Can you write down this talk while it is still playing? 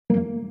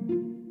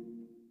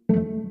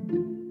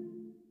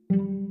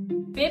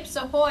Bips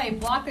ahoy,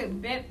 block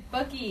it, bip,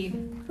 bookie.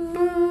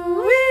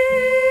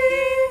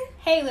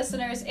 Hey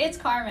listeners, it's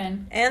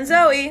Carmen. And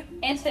Zoe.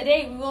 And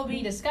today we will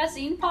be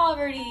discussing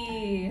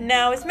poverty.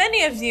 Now, as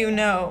many of you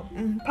know,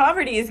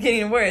 poverty is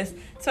getting worse.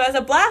 So as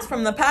a blast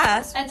from the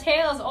past, A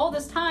tale as old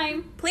as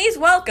time. please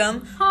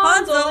welcome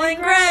Hansel and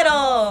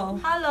Gretel.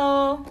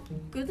 Hallo.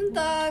 Guten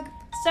Tag.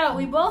 So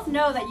we both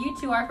know that you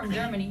two are from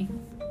Germany.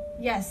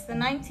 Yes, the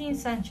 19th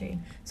century.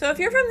 So if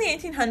you're from the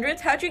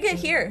 1800s, how'd you get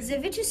here? The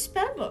witch's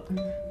spellbook.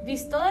 We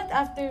stole it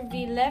after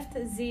we left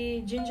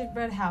the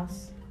gingerbread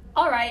house.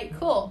 Alright,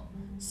 cool.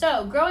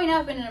 So, growing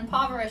up in an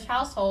impoverished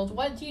household,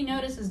 what do you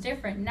notice is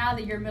different now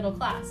that you're middle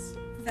class?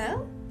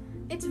 Well,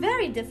 it's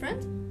very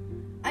different.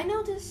 I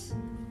notice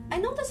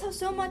how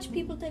so much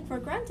people take for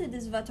granted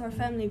is what our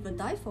family would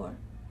die for.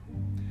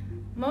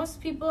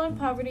 Most people in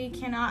poverty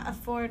cannot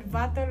afford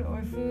water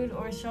or food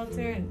or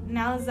shelter.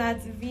 Now that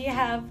we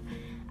have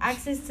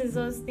access to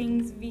those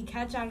things, we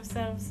catch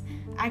ourselves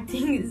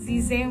acting the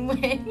same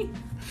way.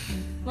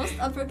 Most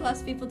upper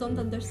class people don't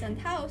understand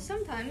how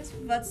sometimes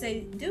what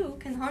they do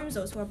can harm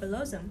those who are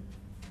below them.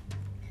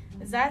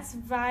 That's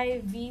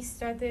why we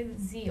started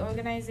the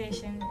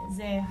organization,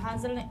 the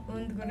Hansel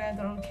und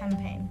Gretel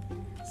campaign.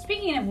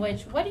 Speaking of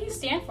which, what do you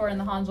stand for in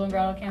the Hansel and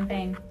Gretel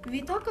campaign?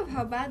 We talk of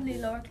how badly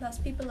lower class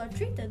people are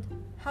treated,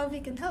 how we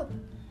can help.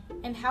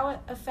 And how it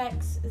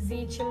affects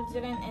the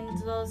children in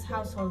those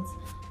households.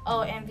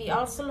 Oh, and we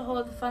also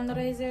hold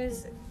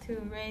fundraisers to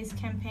raise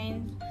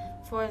campaigns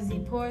for the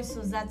poor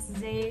so that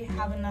they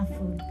have enough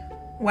food.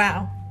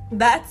 Wow,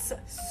 that's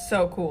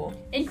so cool.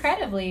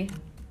 Incredibly.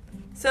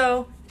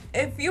 So,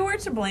 if you were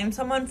to blame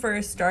someone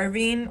for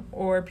starving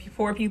or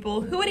poor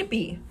people, who would it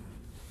be?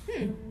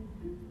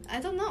 I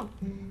don't know.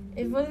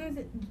 It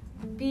wouldn't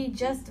be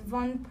just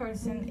one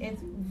person, it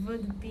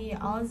would be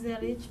all the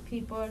rich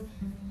people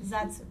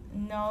that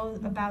know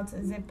about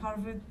the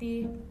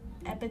poverty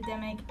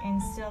epidemic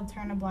and still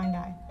turn a blind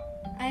eye.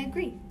 I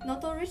agree.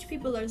 Not all rich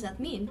people are that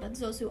mean, but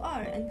those who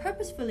are and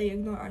purposefully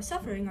ignore our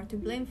suffering are to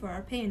blame for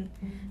our pain.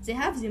 They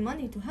have the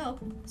money to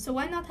help, so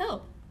why not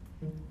help?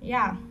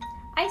 Yeah.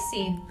 I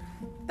see.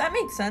 That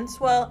makes sense.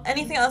 Well,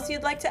 anything else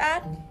you'd like to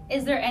add?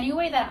 Is there any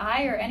way that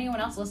I or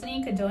anyone else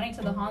listening could donate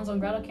to the Hansel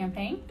and Gretel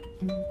campaign?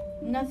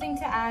 Nothing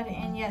to add,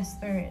 and yes,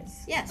 there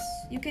is. Yes,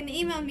 you can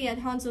email me at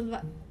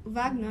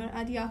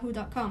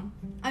hanselwagner@yahoo.com.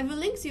 I will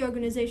link the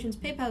organization's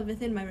PayPal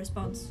within my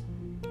response.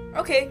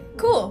 Okay,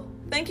 cool.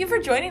 Thank you for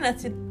joining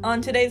us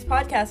on today's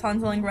podcast,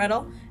 Hansel and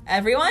Gretel.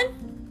 Everyone?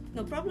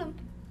 No problem.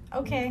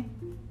 Okay.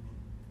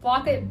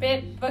 Block it,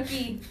 bip,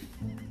 bookie.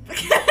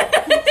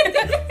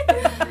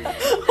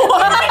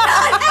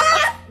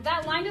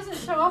 That line doesn't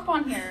show up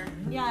on here.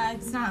 Yeah,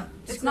 it's not.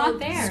 It's not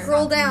there.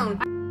 Scroll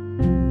down.